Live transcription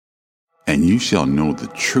And you shall know the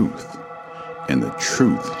truth, and the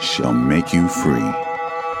truth shall make you free.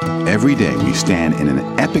 Every day we stand in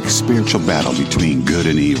an epic spiritual battle between good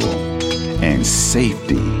and evil, and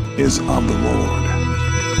safety is of the Lord.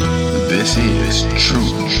 This is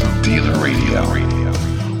Truthdealer Radio.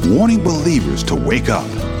 Warning believers to wake up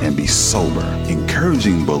and be sober,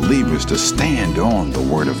 encouraging believers to stand on the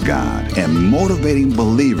Word of God, and motivating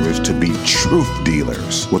believers to be truth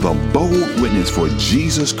dealers with a bold witness for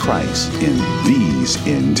Jesus Christ in these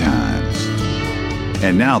end times.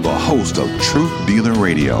 And now the host of Truthdealer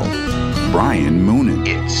Radio, Brian Moonen.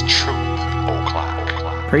 It's Truth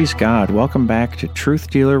O'Clock. Praise God. Welcome back to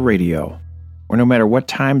Truthdealer Radio, where no matter what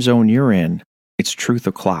time zone you're in, it's Truth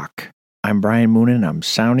O'Clock. I'm Brian Moonen. I'm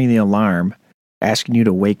sounding the alarm, asking you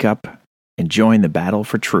to wake up and join the battle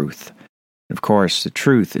for truth. And of course, the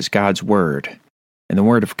truth is God's Word, and the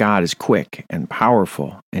Word of God is quick and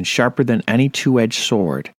powerful and sharper than any two-edged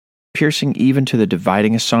sword, piercing even to the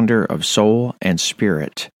dividing asunder of soul and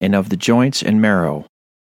spirit, and of the joints and marrow,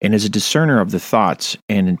 and is a discerner of the thoughts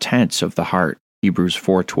and intents of the heart. Hebrews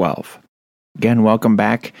 4:12. Again, welcome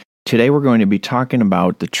back. Today we're going to be talking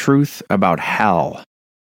about the truth about hell.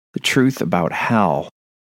 The truth about hell.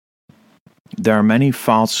 There are many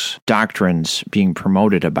false doctrines being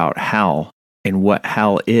promoted about hell and what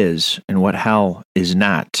hell is and what hell is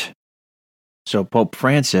not. So Pope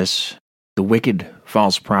Francis, the wicked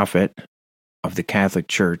false prophet of the Catholic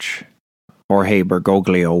Church, Jorge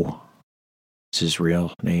Bergoglio, is his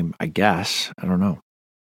real name, I guess. I don't know.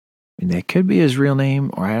 I mean, that could be his real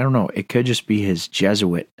name, or I don't know. It could just be his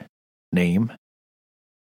Jesuit name.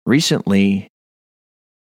 Recently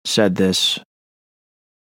said this.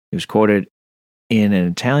 He was quoted in an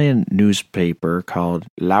Italian newspaper called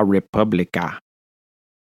La Repubblica.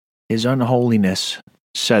 His Unholiness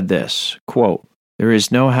said this, quote, "There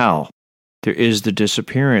is no hell. There is the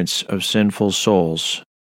disappearance of sinful souls."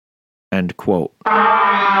 End quote.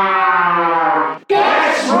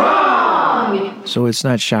 That's wrong! So it's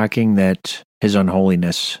not shocking that His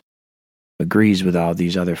Unholiness agrees with all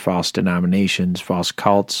these other false denominations, false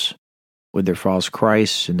cults, with their false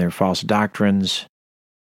Christs and their false doctrines,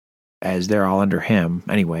 as they're all under him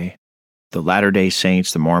anyway. The Latter-day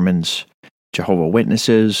Saints, the Mormons, Jehovah's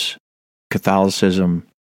Witnesses, Catholicism,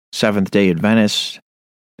 Seventh-day Adventists,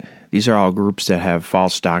 these are all groups that have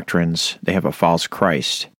false doctrines. They have a false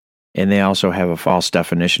Christ, and they also have a false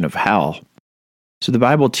definition of hell. So the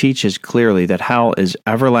Bible teaches clearly that hell is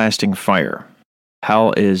everlasting fire.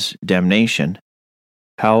 Hell is damnation.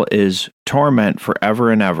 Hell is torment forever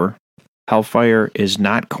and ever. Hellfire is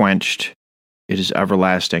not quenched. It is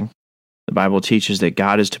everlasting. The Bible teaches that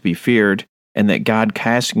God is to be feared, and that God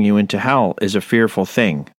casting you into hell is a fearful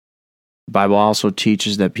thing. The Bible also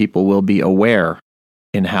teaches that people will be aware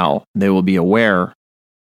in hell. They will be aware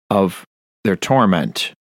of their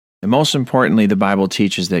torment. And most importantly, the Bible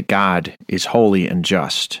teaches that God is holy and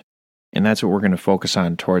just. And that's what we're going to focus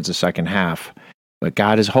on towards the second half. But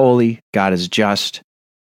God is holy, God is just.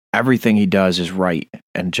 Everything He does is right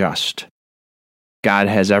and just. God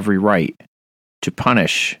has every right to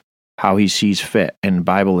punish how He sees fit. And the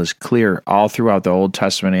Bible is clear all throughout the Old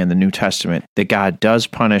Testament and the New Testament that God does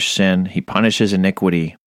punish sin. He punishes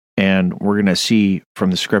iniquity. And we're going to see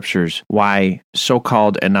from the Scriptures why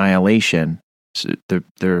so-called annihilation,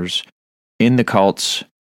 there's in the cults,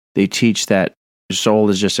 they teach that the soul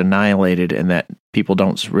is just annihilated and that people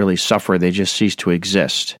don't really suffer. They just cease to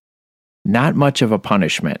exist. Not much of a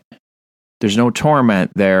punishment. There's no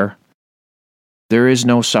torment there. There is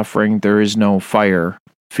no suffering. There is no fire,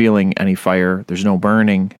 feeling any fire. There's no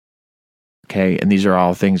burning. Okay, and these are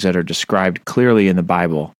all things that are described clearly in the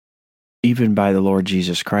Bible, even by the Lord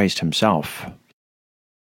Jesus Christ Himself.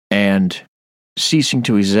 And ceasing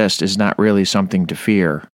to exist is not really something to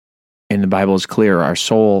fear. And the Bible is clear. Our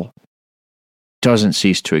soul doesn't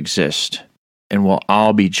cease to exist, and we'll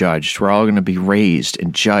all be judged. We're all going to be raised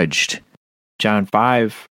and judged. John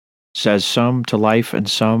 5 says some to life and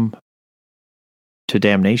some to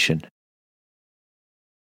damnation.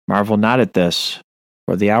 Marvel not at this,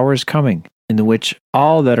 for the hour is coming, in the which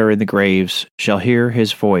all that are in the graves shall hear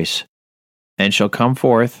His voice, and shall come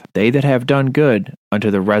forth, they that have done good, unto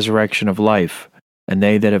the resurrection of life, and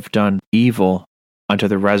they that have done evil, unto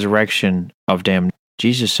the resurrection of damnation.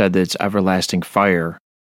 Jesus said that it's everlasting fire,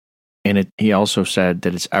 and He also said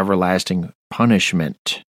that it's everlasting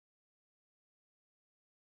punishment.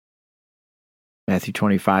 Matthew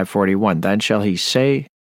 25:41. Then shall He say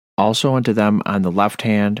also unto them on the left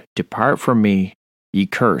hand, Depart from me, ye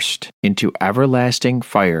cursed, into everlasting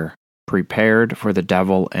fire, prepared for the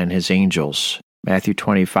devil and his angels. Matthew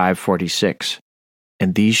 25:46.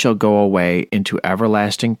 and these shall go away into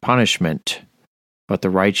everlasting punishment, but the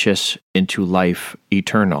righteous into life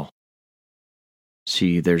eternal.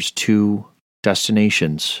 See, there's two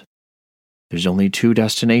destinations. There's only two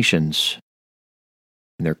destinations,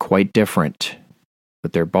 and they're quite different,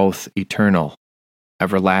 but they're both eternal,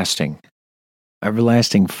 everlasting.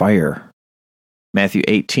 Everlasting fire. Matthew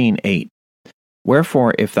 18:8.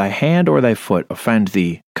 Wherefore, if thy hand or thy foot offend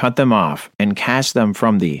thee, cut them off, and cast them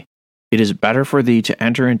from thee. It is better for thee to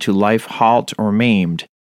enter into life halt or maimed,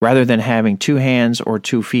 rather than having 2 hands or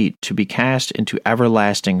 2 feet to be cast into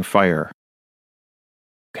everlasting fire.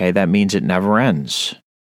 Okay, that means it never ends.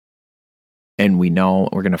 And we know,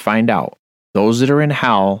 we're going to find out, those that are in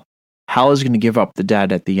hell is going to give up the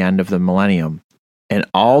dead at the end of the millennium. And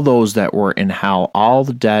all those that were in hell, all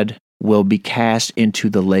the dead will be cast into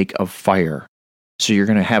the lake of fire. So you're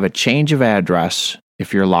going to have a change of address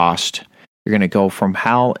if you're lost. You're going to go from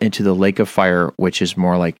hell into the lake of fire, which is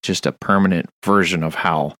more like just a permanent version of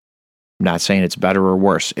hell. I'm not saying it's better or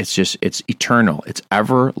worse. It's eternal. It's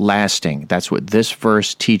everlasting. That's what this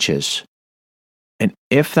verse teaches. And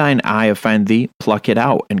if thine eye offend thee, pluck it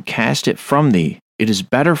out and cast it from thee. It is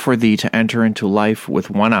better for thee to enter into life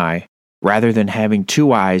with 1 eye, rather than having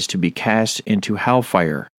 2 eyes to be cast into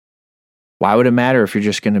hellfire. Why would it matter if you're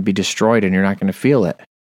just going to be destroyed and you're not going to feel it?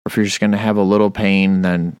 Or if you're just going to have a little pain,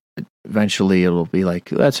 then eventually it'll be like,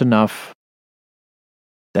 that's enough.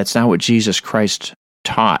 That's not what Jesus Christ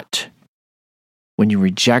taught. When you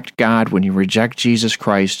reject God, when you reject Jesus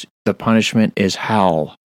Christ, the punishment is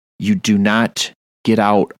hell. You do not get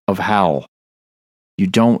out of hell. You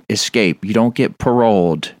don't escape. You don't get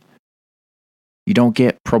paroled. You don't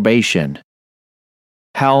get probation.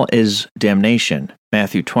 Hell is damnation.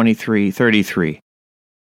 Matthew 23:33.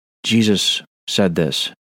 Jesus said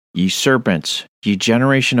this, Ye serpents, ye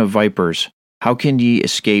generation of vipers, how can ye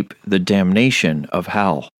escape the damnation of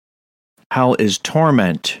hell? Hell is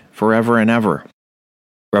torment forever and ever.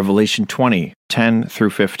 Revelation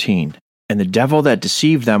 20:10-15. And the devil that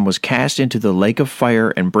deceived them was cast into the lake of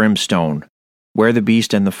fire and brimstone, where the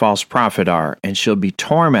beast and the false prophet are, and shall be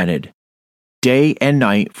tormented day and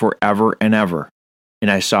night forever and ever. And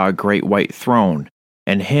I saw a great white throne,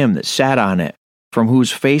 and him that sat on it, from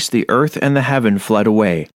whose face the earth and the heaven fled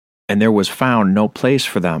away, and there was found no place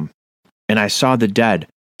for them. And I saw the dead,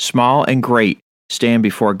 small and great, stand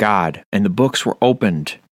before God, and the books were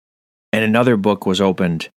opened. And another book was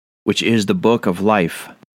opened, which is the book of life.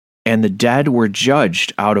 And the dead were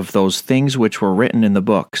judged out of those things which were written in the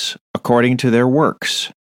books, according to their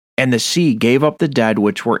works. And the sea gave up the dead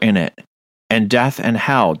which were in it, and death and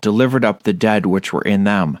hell delivered up the dead which were in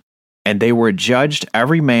them. And they were judged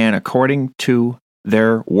every man according to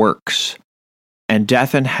their works. And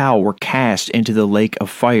death and hell were cast into the lake of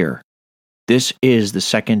fire. This is the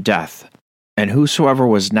second death. And whosoever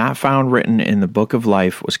was not found written in the book of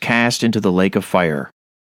life was cast into the lake of fire.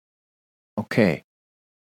 Okay.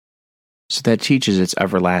 So that teaches it's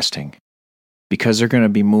everlasting. Because they're going to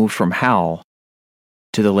be moved from hell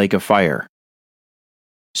to the lake of fire.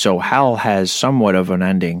 So hell has somewhat of an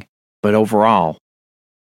ending, but overall,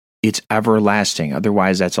 it's everlasting.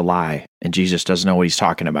 Otherwise, that's a lie, and Jesus doesn't know what he's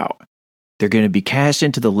talking about. They're going to be cast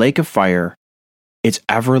into the lake of fire. It's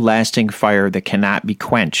everlasting fire that cannot be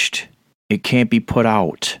quenched. It can't be put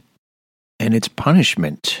out. And it's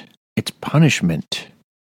punishment. It's punishment.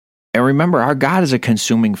 And remember, our God is a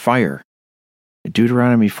consuming fire.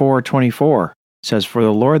 Deuteronomy 4:24 says, For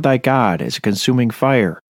the Lord thy God is a consuming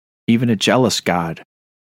fire, even a jealous God.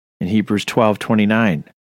 In Hebrews 12:29,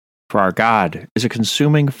 For our God is a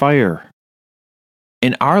consuming fire.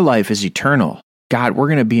 And our life is eternal. God, we're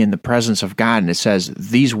going to be in the presence of God, and it says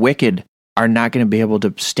these wicked are not going to be able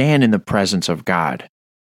to stand in the presence of God.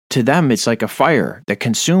 To them, it's like a fire that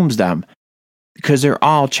consumes them because they're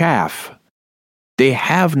all chaff. They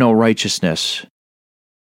have no righteousness.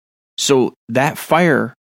 So that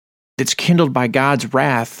fire that's kindled by God's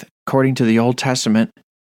wrath, according to the Old Testament,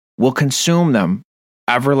 will consume them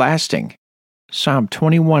everlasting. Psalm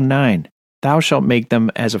 21:9, Thou shalt make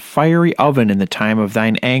them as a fiery oven in the time of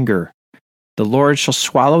thine anger. The Lord shall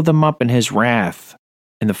swallow them up in his wrath,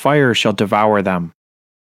 and the fire shall devour them.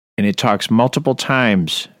 And it talks multiple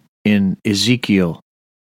times in Ezekiel,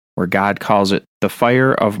 where God calls it the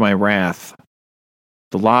fire of my wrath.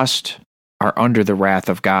 The lost are under the wrath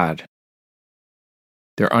of God.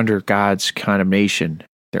 They're under God's condemnation.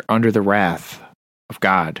 They're under the wrath of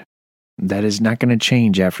God. That is not going to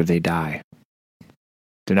change after they die.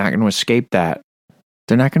 They're not going to escape that.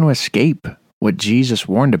 They're not going to escape what Jesus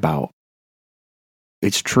warned about.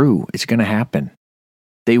 It's true. It's going to happen.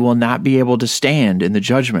 They will not be able to stand in the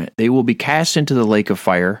judgment. They will be cast into the lake of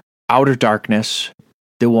fire, outer darkness,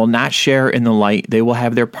 They will not share in the light. They will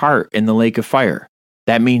have their part in the lake of fire.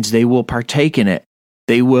 That means they will partake in it.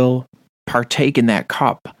 They will partake in that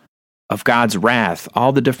cup of God's wrath.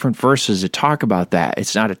 All the different verses that talk about that.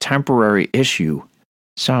 It's not a temporary issue.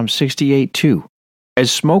 Psalm 68:2.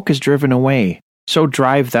 As smoke is driven away, so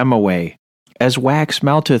drive them away. As wax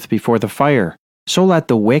melteth before the fire, so let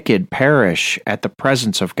the wicked perish at the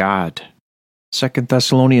presence of God. 2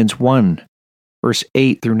 Thessalonians 1, verse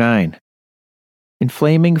 8 through 9. In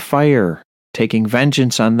flaming fire, taking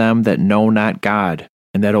vengeance on them that know not God,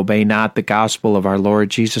 and that obey not the gospel of our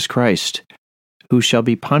Lord Jesus Christ, who shall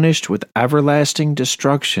be punished with everlasting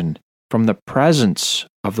destruction from the presence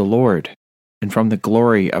of the Lord and from the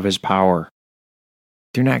glory of his power.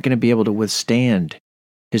 They're not going to be able to withstand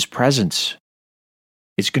his presence.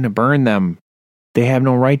 It's going to burn them. They have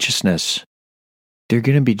no righteousness. They're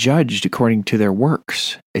going to be judged according to their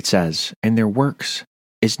works, it says, and their works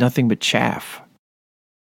is nothing but chaff.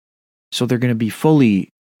 So they're going to be fully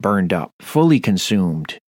burned up, fully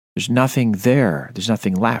consumed. There's nothing there. There's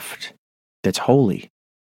nothing left that's holy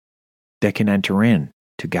that can enter in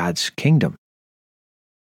to God's kingdom.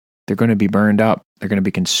 They're going to be burned up. They're going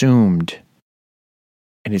to be consumed.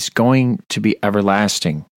 And it's going to be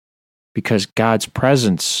everlasting because God's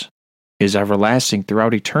presence is everlasting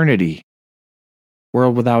throughout eternity.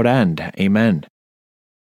 World without end. Amen.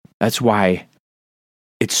 That's why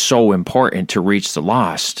it's so important to reach the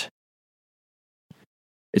lost.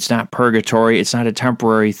 It's not purgatory. It's not a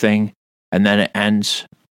temporary thing, and then it ends.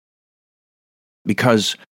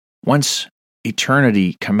 Because once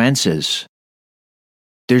eternity commences,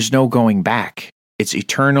 there's no going back. It's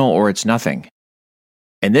eternal or it's nothing.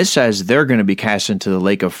 And this says they're going to be cast into the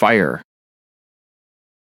lake of fire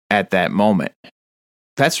at that moment.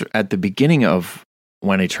 That's at the beginning of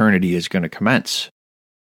when eternity is going to commence.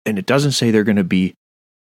 And it doesn't say they're going to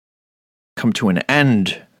come to an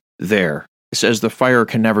end there. It says the fire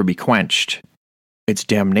can never be quenched. It's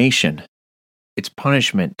damnation. It's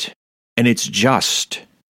punishment. And it's just.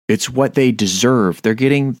 It's what they deserve. They're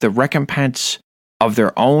getting the recompense of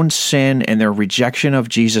their own sin and their rejection of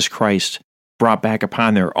Jesus Christ brought back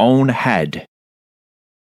upon their own head.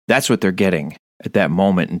 That's what they're getting at that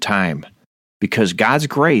moment in time. Because God's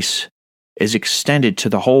grace is extended to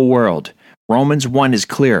the whole world. Romans 1 is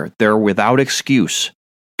clear. They're without excuse.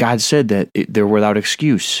 God said that they're without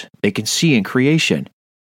excuse. They can see in creation.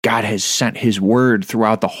 God has sent his word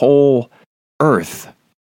throughout the whole earth.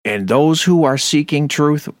 And those who are seeking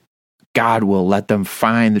truth, God will let them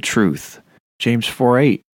find the truth. James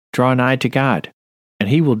 4:8, draw nigh to God, and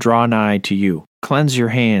he will draw nigh to you. Cleanse your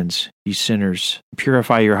hands, ye sinners.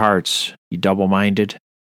 Purify your hearts, ye double-minded.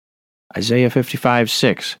 Isaiah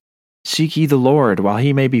 55:6, seek ye the Lord while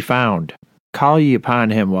he may be found. Call ye upon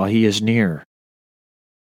him while he is near.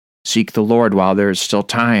 Seek the Lord while there is still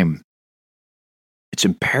time. It's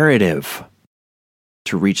imperative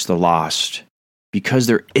to reach the lost because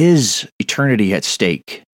there is eternity at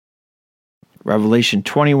stake. Revelation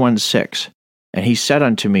 21:6, and he said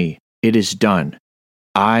unto me, it is done.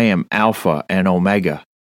 I am Alpha and Omega,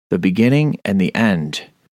 the beginning and the end.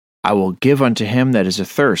 I will give unto him that is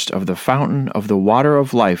athirst of the fountain of the water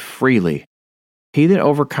of life freely. He that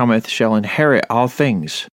overcometh shall inherit all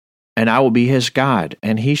things, and I will be his God,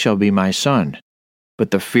 and he shall be my son.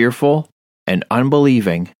 But the fearful and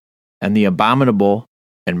unbelieving, and the abominable,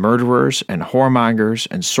 and murderers, and whoremongers,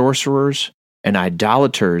 and sorcerers, and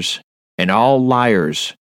idolaters, and all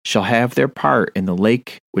liars shall have their part in the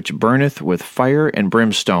lake which burneth with fire and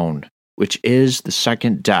brimstone, which is the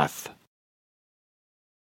second death.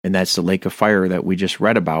 And that's the lake of fire that we just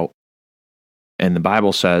read about. And the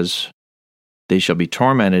Bible says, they shall be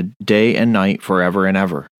tormented day and night forever and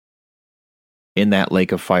ever in that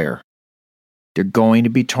lake of fire. They're going to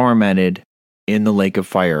be tormented in the lake of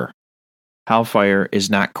fire. Hellfire is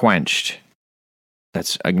not quenched.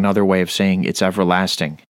 That's another way of saying it's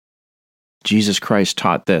everlasting. Jesus Christ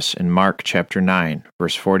taught this in Mark chapter 9,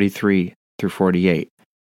 verse 43 through 48.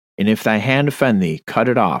 And if thy hand offend thee, cut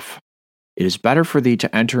it off. It is better for thee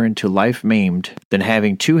to enter into life maimed than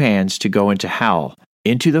having two hands to go into hell,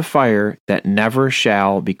 into the fire that never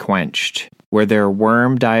shall be quenched, where their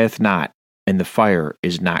worm dieth not, and the fire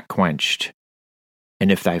is not quenched.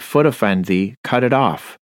 And if thy foot offend thee, cut it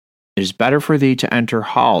off. It is better for thee to enter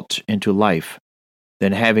halt into life,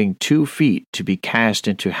 than having 2 feet to be cast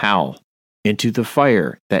into hell, into the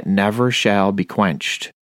fire that never shall be quenched,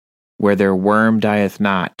 where their worm dieth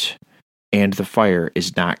not, and the fire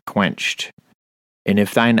is not quenched. And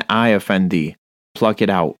if thine eye offend thee, pluck it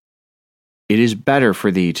out. It is better for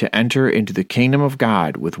thee to enter into the kingdom of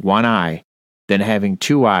God with one eye, than having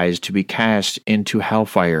 2 eyes to be cast into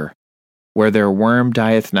hellfire, where their worm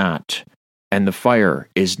dieth not, and the fire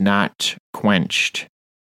is not quenched.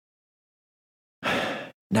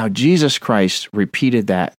 Now, Jesus Christ repeated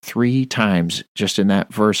that 3 times just in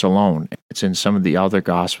that verse alone. It's in some of the other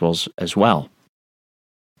Gospels as well.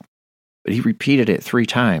 But he repeated it 3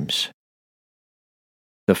 times.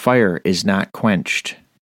 The fire is not quenched.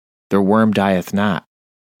 Their worm dieth not.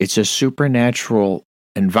 It's a supernatural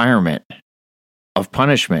environment of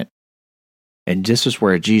punishment. And this is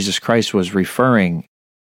where Jesus Christ was referring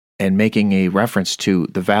and making a reference to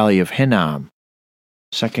the valley of Hinnom.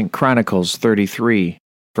 2 Chronicles 33,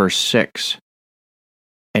 verse 6.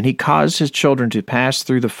 And he caused his children to pass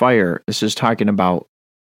through the fire. This is talking about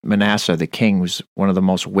Manasseh, the king, was one of the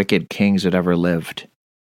most wicked kings that ever lived.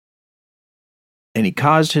 And he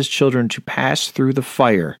caused his children to pass through the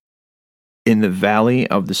fire in the valley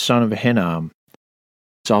of the son of Hinnom.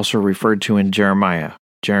 It's also referred to in Jeremiah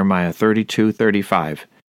 32:35.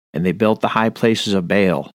 And they built the high places of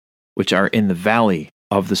Baal, which are in the valley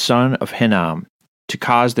of the son of Hinnom, to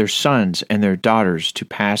cause their sons and their daughters to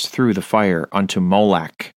pass through the fire unto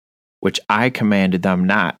Molech, which I commanded them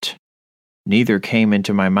not. Neither came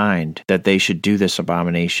into my mind that they should do this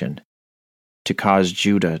abomination, to cause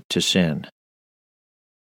Judah to sin.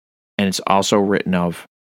 And it's also written of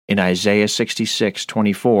in Isaiah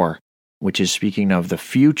 66:24, which is speaking of the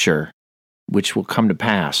future, which will come to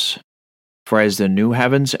pass. For as the new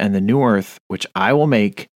heavens and the new earth, which I will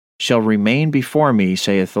make, shall remain before me,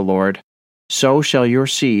 saith the Lord, so shall your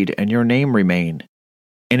seed and your name remain.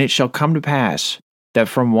 And it shall come to pass, that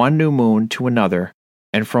from one new moon to another,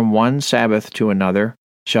 and from one Sabbath to another,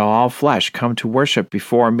 shall all flesh come to worship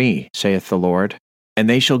before me, saith the Lord. And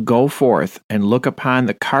they shall go forth and look upon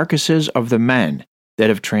the carcasses of the men that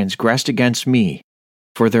have transgressed against me.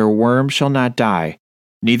 For their worm shall not die,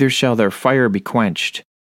 neither shall their fire be quenched,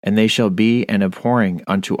 and they shall be an abhorring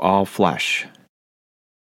unto all flesh.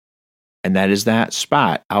 And that is that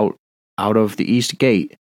spot out of the east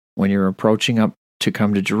gate when you're approaching up to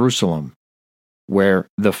come to Jerusalem, where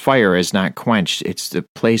the fire is not quenched. It's the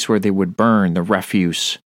place where they would burn the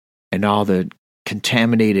refuse and all the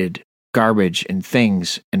contaminated garbage and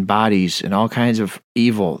things and bodies and all kinds of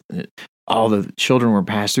evil. All the children were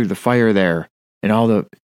passed through the fire there, and all the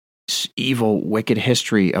evil, wicked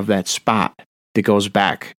history of that spot that goes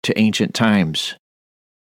back to ancient times.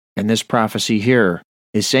 And this prophecy here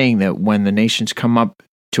is saying that when the nations come up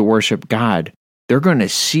to worship God, they're going to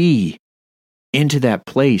see into that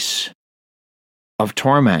place of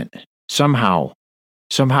torment somehow.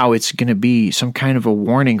 Somehow it's going to be some kind of a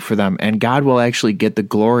warning for them, and God will actually get the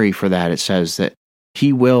glory for that. It says that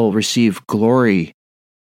he will receive glory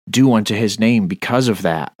due unto his name because of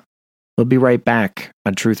that. We'll be right back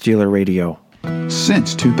on Truth Dealer Radio.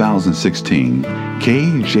 Since 2016,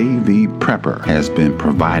 KJV Prepper has been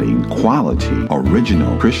providing quality,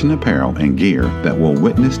 original Christian apparel and gear that will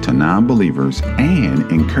witness to non-believers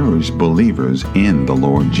and encourage believers in the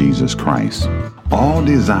Lord Jesus Christ. All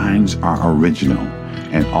designs are original,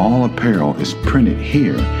 and all apparel is printed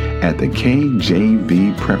here at the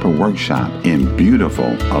KJV Prepper Workshop in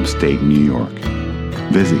beautiful upstate New York.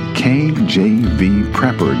 Visit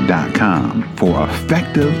kjvprepper.com for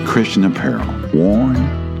effective Christian apparel, worn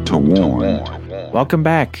to warn. Welcome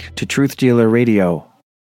back to Truth Dealer Radio.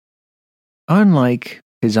 Unlike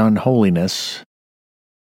His Unholiness,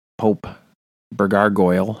 Pope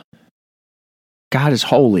Bergargoyle, God is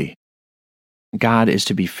holy. God is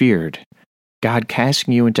to be feared. God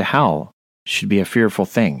casting you into hell should be a fearful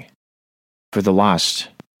thing for the lost.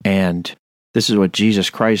 And this is what Jesus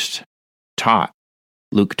Christ taught.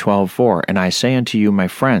 Luke 12:4, and I say unto you, my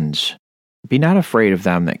friends, be not afraid of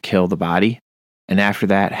them that kill the body, and after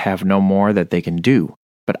that have no more that they can do.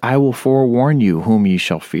 But I will forewarn you whom ye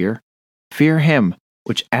shall fear. Fear him,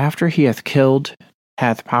 which after he hath killed,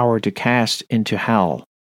 hath power to cast into hell.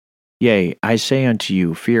 Yea, I say unto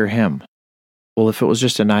you, fear him. Well, if it was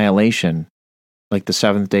just annihilation, like the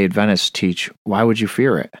Seventh-day Adventists teach, why would you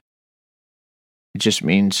fear it? It just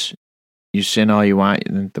means you sin all you want,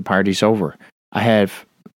 and the party's over. I have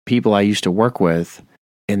people I used to work with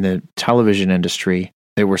in the television industry.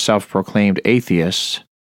 They were self-proclaimed atheists,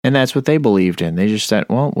 and that's what they believed in. They just said,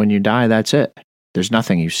 well, when you die, that's it. There's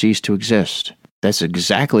nothing. You cease to exist. That's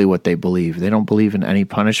exactly what they believe. They don't believe in any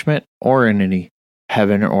punishment or in any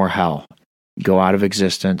heaven or hell. You go out of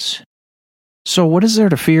existence. So what is there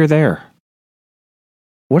to fear there?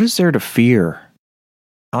 What is there to fear?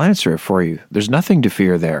 I'll answer it for you. There's nothing to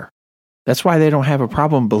fear there. That's why they don't have a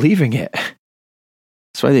problem believing it.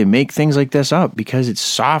 That's why they make things like this up, because it's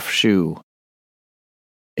soft shoe.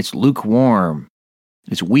 It's lukewarm.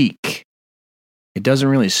 It's weak. It doesn't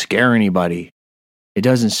really scare anybody. It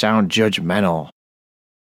doesn't sound judgmental.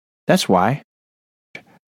 That's why.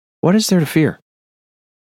 What is there to fear?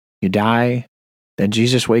 You die, then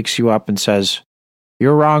Jesus wakes you up and says,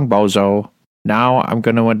 "You're wrong, bozo. Now I'm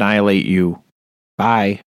going to annihilate you.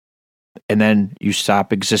 Bye." And then you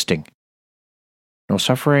stop existing. No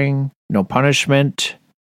suffering, no punishment,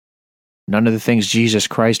 none of the things Jesus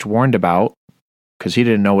Christ warned about, because he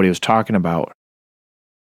didn't know what he was talking about.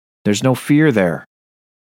 There's no fear there.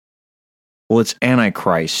 Well, it's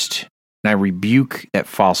Antichrist, and I rebuke that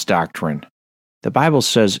false doctrine. The Bible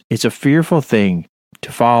says it's a fearful thing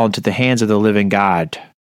to fall into the hands of the living God.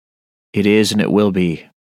 It is, and it will be.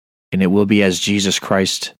 And it will be as Jesus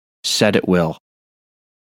Christ said it will.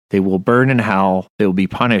 They will burn in hell. They will be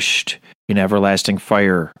punished in everlasting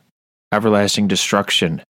fire, everlasting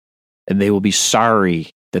destruction. And they will be sorry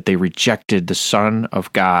that they rejected the Son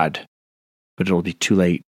of God. But it'll be too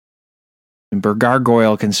late. And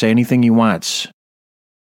Gargoyle can say anything he wants,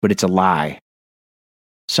 but it's a lie.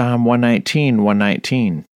 Psalm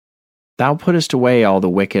 119:119. Thou puttest away all the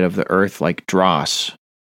wicked of the earth like dross.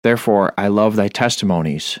 Therefore I love thy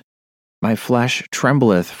testimonies. My flesh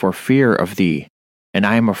trembleth for fear of thee, and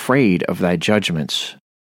I am afraid of thy judgments.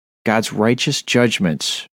 God's righteous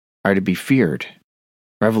judgments are to be feared.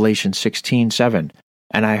 Revelation 16:7.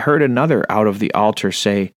 And I heard another out of the altar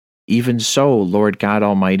say, Even so, Lord God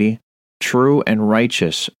Almighty, true and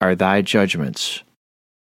righteous are thy judgments.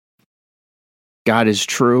 God is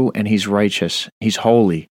true and he's righteous. He's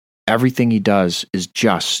holy. Everything he does is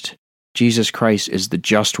just. Jesus Christ is the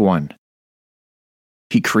just one.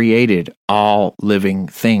 He created all living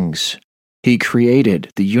things. He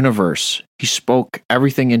created the universe. He spoke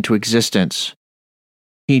everything into existence.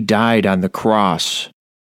 He died on the cross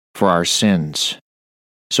for our sins.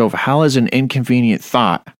 So if hell is an inconvenient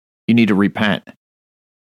thought, you need to repent.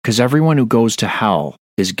 Because everyone who goes to hell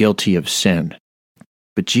is guilty of sin.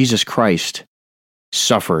 But Jesus Christ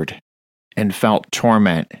suffered and felt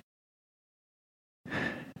torment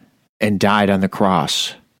and died on the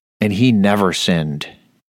cross. And he never sinned.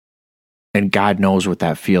 And God knows what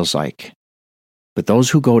that feels like. But those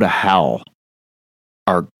who go to hell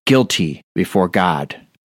are guilty before God.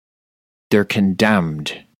 They're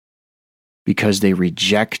condemned because they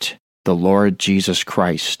reject the Lord Jesus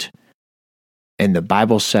Christ. And the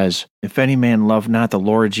Bible says, if any man love not the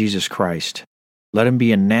Lord Jesus Christ, let him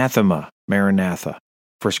be anathema, Maranatha.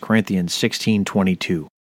 1 Corinthians 16:22.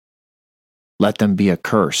 Let them be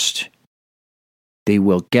accursed. They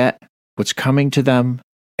will get what's coming to them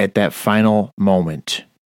at that final moment.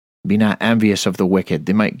 Be not envious of the wicked.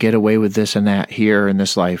 They might get away with this and that here in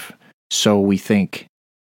this life, so we think,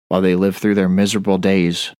 while they live through their miserable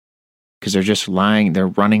days, because they're just lying, they're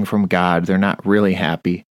running from God, they're not really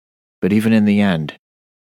happy. But even in the end,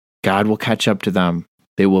 God will catch up to them.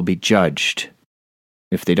 They will be judged.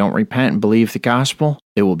 If they don't repent and believe the gospel,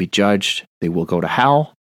 they will be judged. They will go to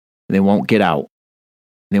hell, and they won't get out.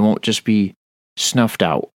 They won't just be snuffed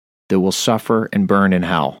out. They will suffer and burn in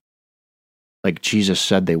hell, like Jesus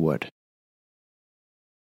said they would.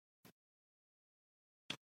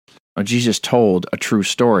 Now, Jesus told a true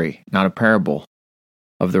story, not a parable,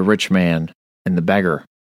 of the rich man and the beggar.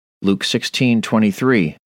 Luke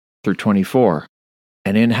 16:23 through 24.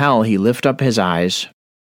 And in hell he lift up his eyes,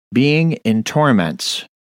 being in torments,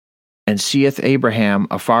 and seeth Abraham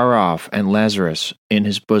afar off and Lazarus in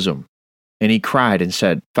his bosom. And he cried and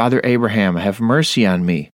said, Father Abraham, have mercy on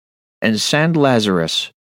me, and send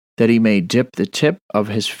Lazarus, that he may dip the tip of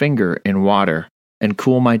his finger in water, and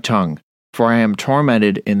cool my tongue, for I am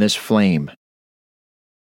tormented in this flame.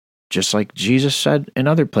 Just like Jesus said in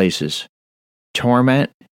other places,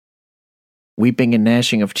 torment, weeping and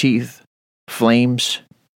gnashing of teeth, flames,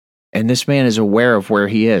 and this man is aware of where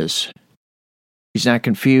he is. He's not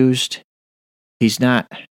confused. He's not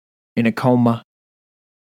in a coma.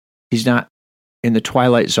 He's not in the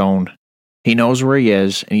twilight zone. He knows where he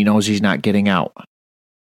is, and he knows he's not getting out.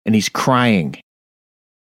 And he's crying,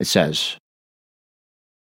 it says.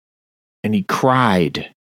 And he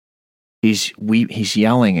cried. He's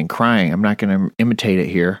yelling and crying. I'm not going to imitate it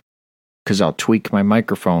here, because I'll tweak my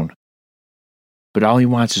microphone. But all he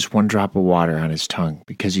wants is one drop of water on his tongue,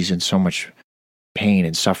 because he's in so much pain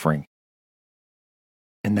and suffering.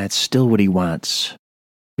 And that's still what he wants,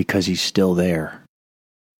 because he's still there.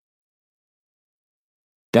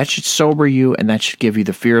 That should sober you, and that should give you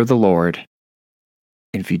the fear of the Lord.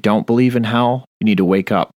 And if you don't believe in hell, you need to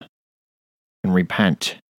wake up and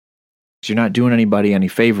repent. Because you're not doing anybody any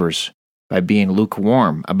favors by being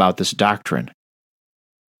lukewarm about this doctrine.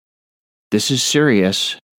 This is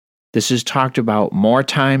serious. This is talked about more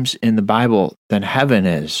times in the Bible than heaven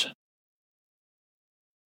is.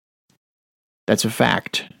 That's a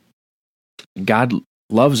fact. God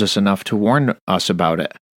loves us enough to warn us about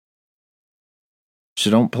it. So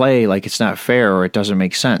don't play like it's not fair or it doesn't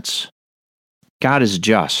make sense. God is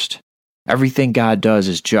just. Everything God does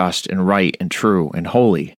is just and right and true and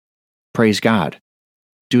holy. Praise God.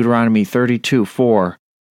 Deuteronomy 32:4.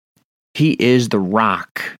 He is the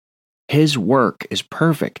rock. His work is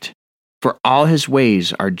perfect. For all his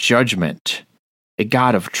ways are judgment. A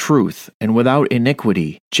God of truth and without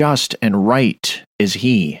iniquity, just and right is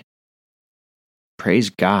he. Praise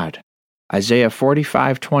God. Isaiah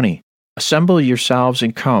 45:20. Assemble yourselves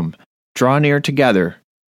and come. Draw near together,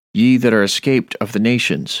 ye that are escaped of the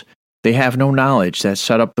nations. They have no knowledge that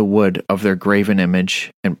set up the wood of their graven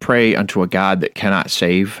image, and pray unto a God that cannot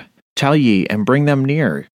save. Tell ye, and bring them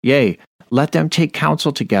near. Yea, let them take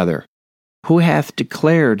counsel together. Who hath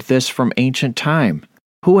declared this from ancient time?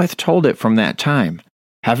 Who hath told it from that time?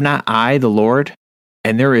 Have not I the Lord?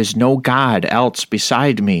 And there is no God else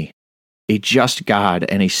beside me, a just God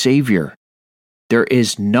and a Savior. There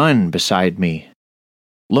is none beside me.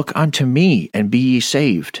 Look unto me, and be ye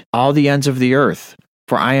saved, all the ends of the earth.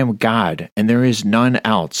 For I am God, and there is none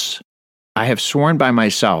else. I have sworn by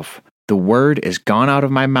myself, the word is gone out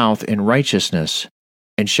of my mouth in righteousness,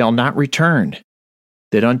 and shall not return,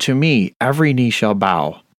 that unto me every knee shall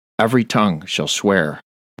bow, every tongue shall swear.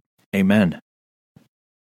 Amen.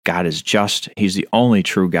 God is just. He's the only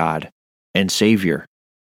true God and Savior.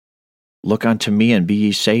 Look unto me and be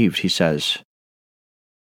ye saved, he says.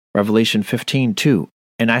 Revelation 15:2.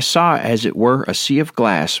 And I saw as it were a sea of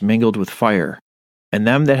glass mingled with fire, and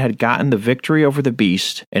them that had gotten the victory over the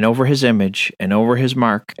beast, and over his image, and over his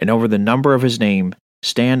mark, and over the number of his name,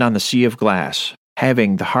 stand on the sea of glass,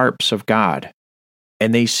 having the harps of God.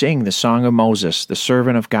 And they sing the song of Moses, the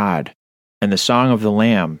servant of God, and the song of the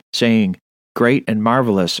Lamb, saying, Great and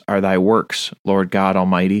marvelous are thy works, Lord God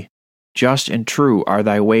Almighty. Just and true are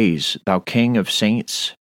thy ways, thou King of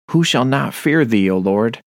saints. Who shall not fear thee, O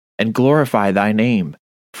Lord, and glorify thy name?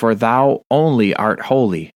 For thou only art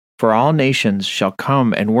holy. For all nations shall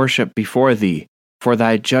come and worship before thee, for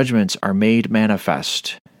thy judgments are made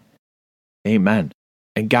manifest. Amen.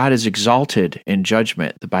 And God is exalted in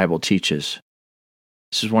judgment, the Bible teaches.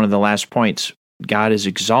 This is one of the last points. God is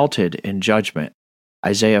exalted in judgment.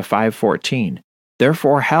 Isaiah 5:14.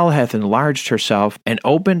 Therefore hell hath enlarged herself, and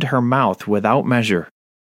opened her mouth without measure,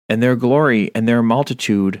 and their glory, and their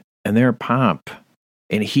multitude, and their pomp.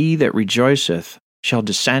 And he that rejoiceth shall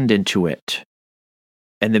descend into it.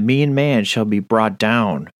 And the mean man shall be brought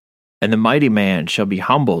down, and the mighty man shall be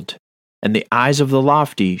humbled, and the eyes of the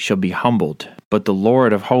lofty shall be humbled. But the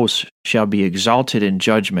Lord of hosts shall be exalted in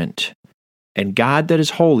judgment, and God that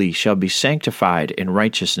is holy shall be sanctified in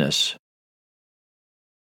righteousness.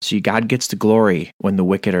 See, God gets the glory when the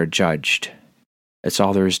wicked are judged. That's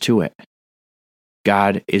all there is to it.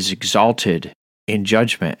 God is exalted in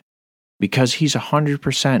judgment because he's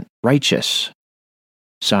 100% righteous.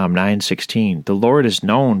 Psalm 9:16. The Lord is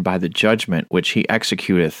known by the judgment which he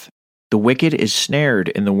executeth. The wicked is snared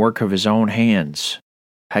in the work of his own hands.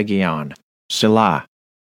 Haggion. Selah.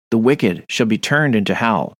 The wicked shall be turned into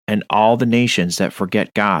hell, and all the nations that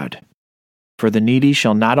forget God. For the needy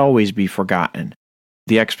shall not always be forgotten.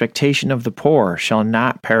 The expectation of the poor shall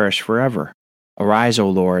not perish forever. Arise, O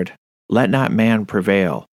Lord, let not man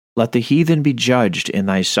prevail. Let the heathen be judged in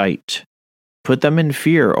thy sight. Put them in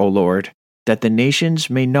fear, O Lord, that the nations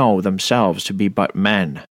may know themselves to be but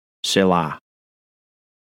men. Selah.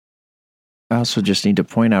 I also just need to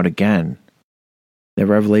point out again that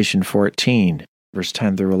Revelation 14, verse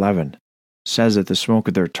 10 through 11, says that the smoke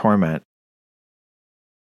of their torment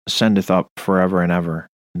ascendeth up forever and ever,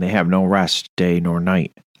 and they have no rest day nor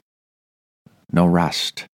night. No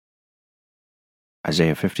rest.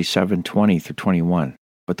 Isaiah 57:20 through 21.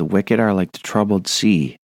 But the wicked are like the troubled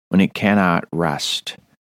sea, when it cannot rest,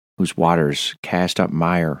 whose waters cast up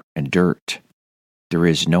mire and dirt. There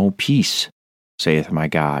is no peace, saith my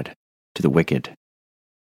God, to the wicked.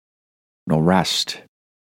 No rest.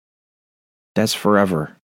 That's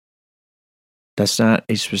forever. That's not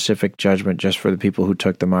a specific judgment just for the people who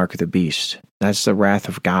took the mark of the beast. That's the wrath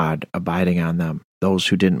of God abiding on them, those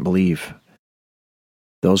who didn't believe.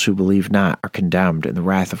 Those who believe not are condemned, and the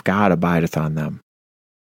wrath of God abideth on them.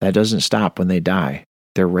 That doesn't stop when they die.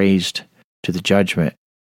 They're raised to the judgment.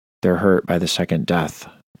 They're hurt by the second death.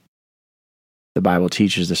 The Bible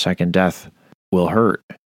teaches the second death will hurt.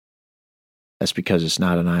 That's because it's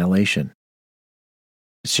not annihilation.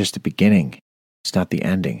 It's just the beginning. It's not the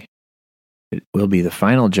ending. It will be the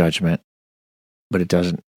final judgment, but it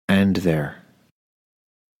doesn't end there.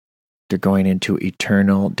 They're going into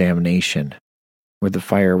eternal damnation, where the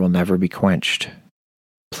fire will never be quenched.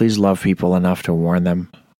 Please love people enough to warn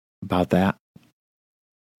them about that.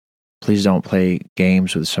 Please don't play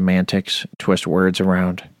games with semantics, twist words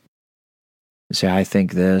around. Say, I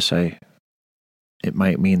think this, it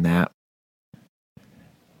might mean that.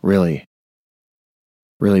 Really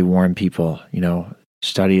warn people,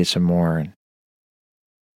 study it some more and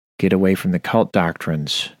get away from the cult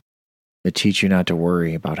doctrines that teach you not to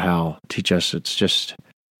worry about hell. Teach us it's just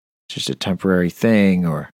a temporary thing,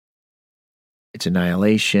 or it's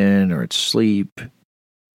annihilation, or it's sleep.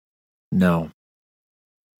 No.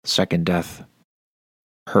 Second death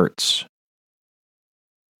hurts.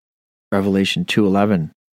 Revelation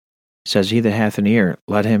 2:11 says, He that hath an ear,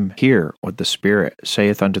 let him hear what the Spirit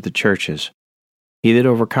saith unto the churches. He that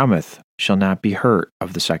overcometh shall not be hurt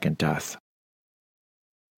of the second death.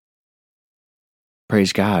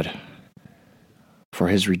 Praise God for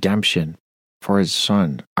His redemption, for His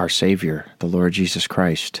Son, our Savior, the Lord Jesus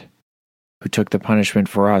Christ, who took the punishment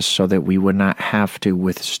for us so that we would not have to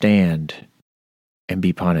withstand and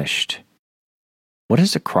be punished. What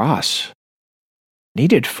is the cross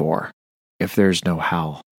needed for if there's no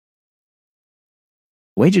hell?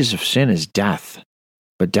 Wages of sin is death,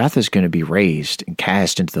 but death is going to be raised and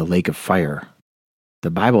cast into the lake of fire.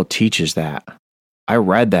 The Bible teaches that. I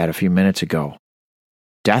read that a few minutes ago.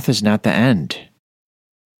 Death is not the end.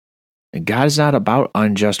 And God is not about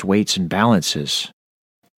unjust weights and balances.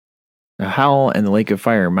 Now, hell and the lake of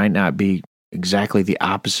fire might not be exactly the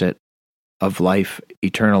opposite of life,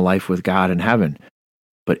 eternal life with God in heaven,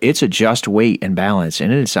 but it's a just weight and balance,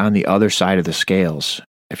 and it's on the other side of the scales.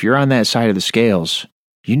 If you're on that side of the scales,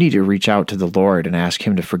 you need to reach out to the Lord and ask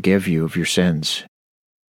Him to forgive you of your sins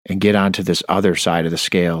and get onto this other side of the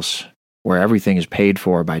scales where everything is paid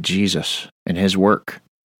for by Jesus and His work.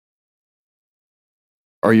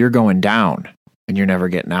 Or you're going down and you're never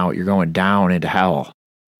getting out. You're going down into hell.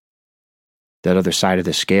 That other side of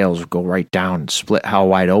the scales will go right down and split hell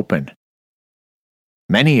wide open.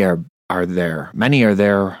 Many are there. Many are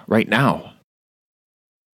there right now.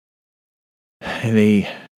 They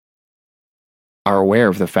are aware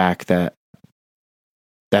of the fact that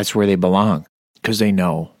that's where they belong, because they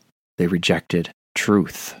know they rejected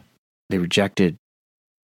truth. They rejected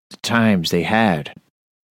the times they had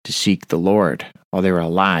to seek the Lord while they were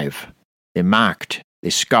alive. They mocked, they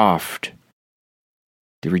scoffed,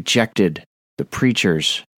 they rejected the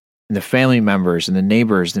preachers and the family members and the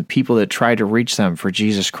neighbors and the people that tried to reach them for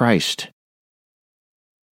Jesus Christ.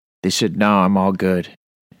 They said, no, I'm all good.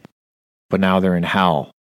 But now they're in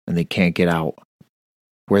hell and they can't get out,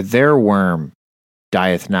 where their worm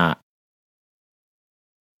dieth not,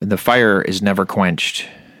 and the fire is never quenched.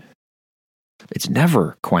 It's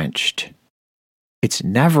never quenched. It's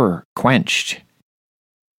never quenched.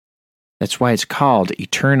 That's why it's called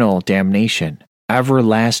eternal damnation,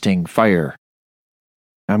 everlasting fire.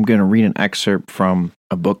 I'm going to read an excerpt from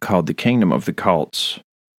a book called The Kingdom of the Cults.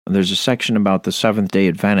 And there's a section about the Seventh-day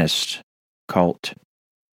Adventist cult,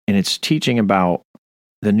 and it's teaching about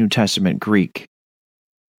the New Testament Greek.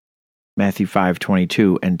 Matthew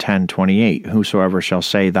 5:22 and 10:28, Whosoever shall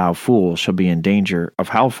say, Thou fool, shall be in danger of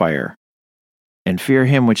hellfire, and fear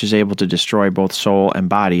him which is able to destroy both soul and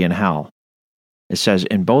body in hell. It says,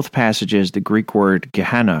 in both passages, the Greek word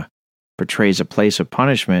Gehenna portrays a place of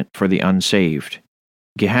punishment for the unsaved.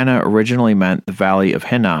 Gehenna originally meant the valley of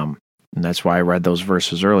Hinnom, and that's why I read those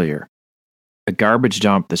verses earlier. A garbage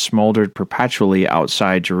dump that smoldered perpetually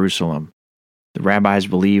outside Jerusalem. The rabbis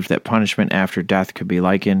believed that punishment after death could be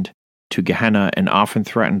likened to Gehenna and often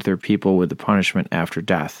threatened their people with the punishment after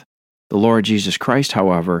death. The Lord Jesus Christ,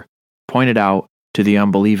 however, pointed out to the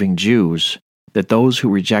unbelieving Jews that those who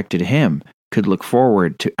rejected Him could look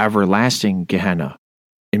forward to everlasting Gehenna.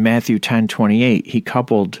 In Matthew 10:28, He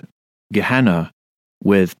coupled Gehenna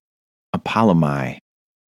with apollomai,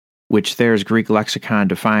 which Thayer's Greek lexicon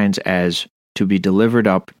defines as to be delivered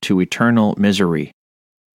up to eternal misery.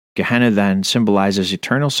 Gehenna then symbolizes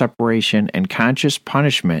eternal separation and conscious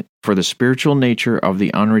punishment for the spiritual nature of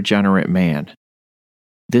the unregenerate man.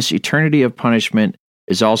 This eternity of punishment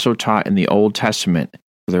is also taught in the Old Testament.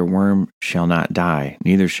 Their worm shall not die,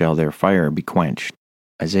 neither shall their fire be quenched.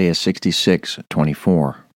 Isaiah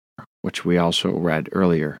 66:24, which we also read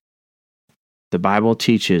earlier. The Bible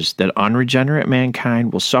teaches that unregenerate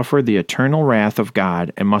mankind will suffer the eternal wrath of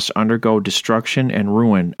God and must undergo destruction and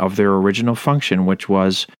ruin of their original function, which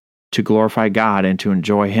was to glorify God and to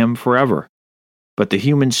enjoy Him forever. But the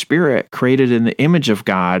human spirit, created in the image of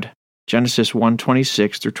God, Genesis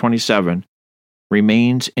 1:26-27,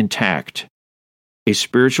 remains intact, a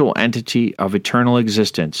spiritual entity of eternal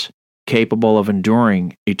existence, capable of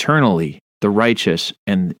enduring eternally the righteous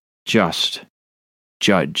and just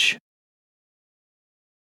judge.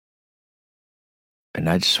 And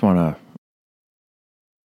I just want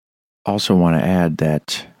to add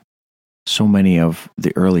that so many of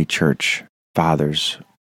the early church fathers,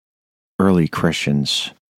 early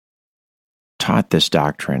Christians, taught this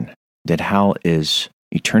doctrine that hell is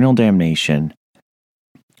eternal damnation,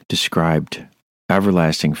 described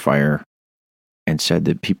everlasting fire, and said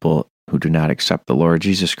that people who do not accept the Lord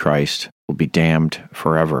Jesus Christ will be damned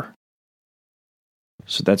forever.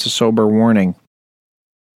 So that's a sober warning.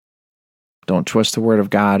 Don't twist the word of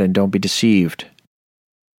God, and don't be deceived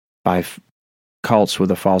by cults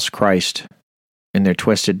with a false Christ and their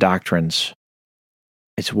twisted doctrines.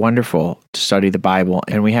 It's wonderful to study the Bible,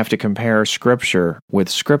 and we have to compare Scripture with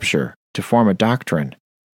Scripture to form a doctrine.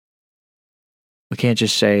 We can't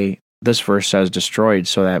just say, this verse says destroyed,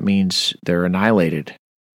 so that means they're annihilated.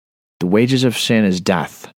 The wages of sin is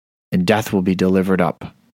death, and death will be delivered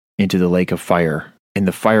up into the lake of fire, and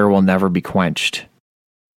the fire will never be quenched.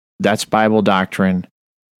 That's Bible doctrine.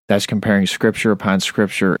 That's comparing Scripture upon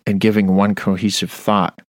Scripture and giving one cohesive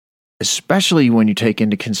thought, especially when you take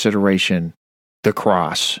into consideration the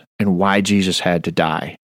cross and why Jesus had to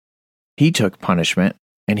die. He took punishment,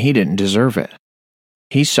 and he didn't deserve it.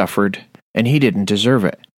 He suffered, and he didn't deserve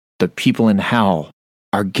it. The people in hell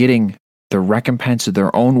are getting the recompense of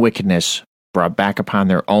their own wickedness brought back upon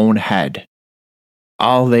their own head.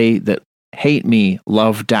 All they that hate me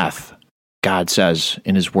love death, God says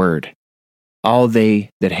in his word. All they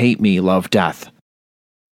that hate me love death.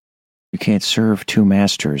 You can't serve two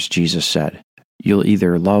masters, Jesus said. You'll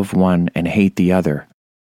either love one and hate the other,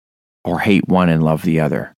 or hate one and love the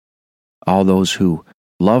other. All those who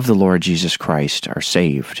love the Lord Jesus Christ are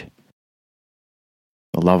saved.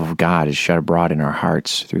 The love of God is shed abroad in our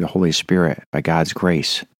hearts through the Holy Spirit by God's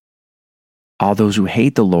grace. All those who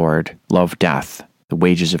hate the Lord love death. The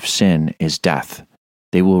wages of sin is death.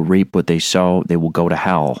 They will reap what they sow. They will go to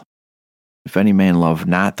hell. If any man love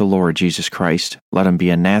not the Lord Jesus Christ, let him be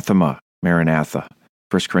anathema, Maranatha.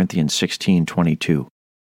 1 Corinthians 16:22.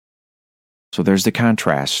 So there's the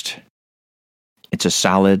contrast. It's a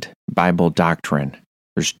solid Bible doctrine.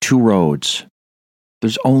 There's two roads.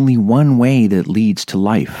 There's only one way that leads to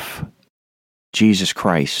life, Jesus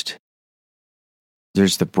Christ.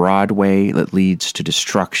 There's the broad way that leads to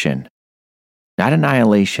destruction, not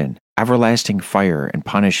annihilation, everlasting fire and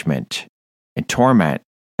punishment and torment.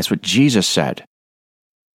 That's what Jesus said.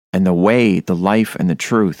 And the way, the life, and the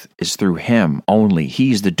truth is through him only.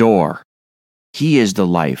 He's the door. He is the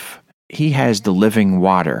life. He has the living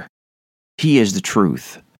water. He is the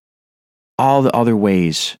truth. All the other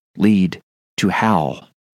ways lead to hell.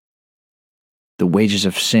 The wages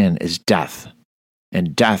of sin is death,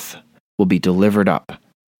 and death will be delivered up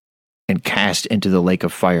and cast into the lake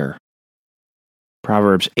of fire.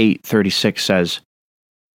 Proverbs 8:36 says,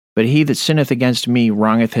 But he that sinneth against me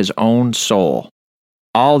wrongeth his own soul.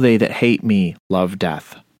 All they that hate me love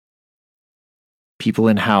death. People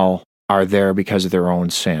in hell are there because of their own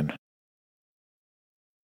sin.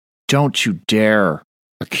 Don't you dare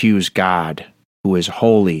accuse God, who is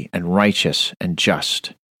holy and righteous and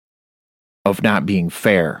just, of not being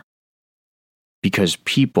fair, because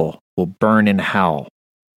people will burn in hell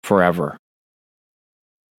forever,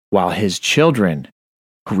 while his children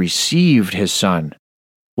who received his Son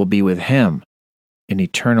will be with him in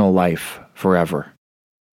eternal life forever.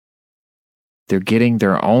 They're getting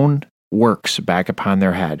their own works back upon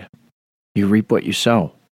their head. You reap what you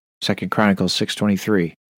sow. 2 Chronicles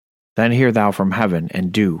 6:23. Then hear thou from heaven,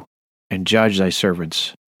 and do, and judge thy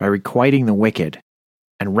servants, by requiting the wicked,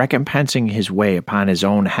 and recompensing his way upon his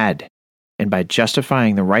own head, and by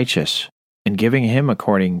justifying the righteous, and giving him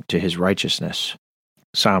according to his righteousness.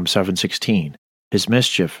 Psalm 7:16. His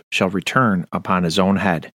mischief shall return upon his own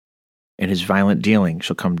head, and his violent dealing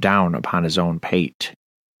shall come down upon his own pate.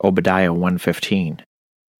 Obadiah 1:15.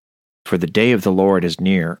 For the day of the Lord is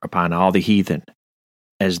near upon all the heathen.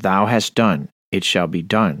 As thou hast done, it shall be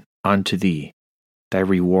done unto thee. Thy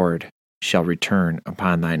reward shall return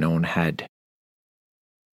upon thine own head.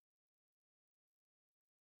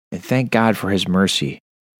 And thank God for his mercy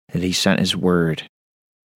that he sent his word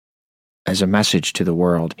as a message to the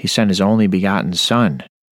world. He sent his only begotten Son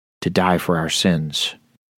to die for our sins,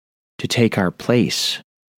 to take our place,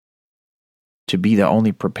 to be the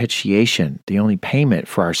only propitiation, the only payment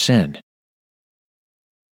for our sin.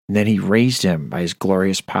 And then he raised him by his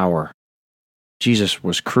glorious power. Jesus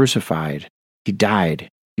was crucified. He died.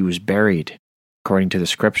 He was buried, according to the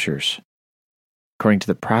Scriptures, according to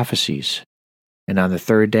the prophecies. And on the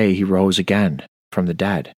third day, he rose again from the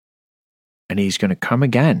dead. And he's going to come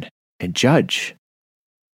again and judge.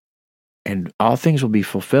 And all things will be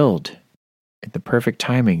fulfilled in the perfect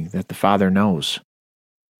timing that the Father knows.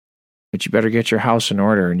 But you better get your house in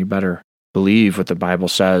order, and you better believe what the Bible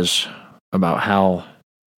says about hell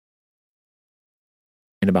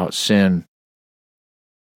and about sin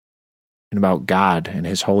and about God and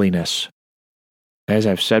His holiness. As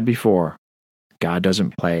I've said before, God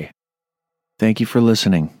doesn't play. Thank you for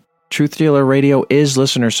listening. Truth Dealer Radio is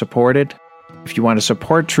listener supported. If you want to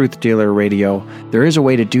support Truth Dealer Radio, there is a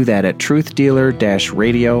way to do that at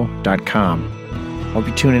truthdealer-radio.com. Hope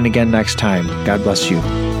you tune in again next time. God bless you.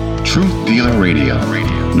 Truth Dealer Radio.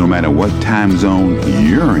 No matter what time zone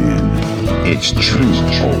you're in, it's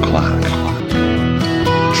Truth O'Clock.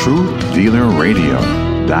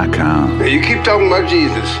 TruthDealerRadio.com. Now you keep talking about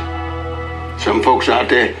Jesus. Some folks out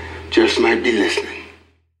there just might be listening.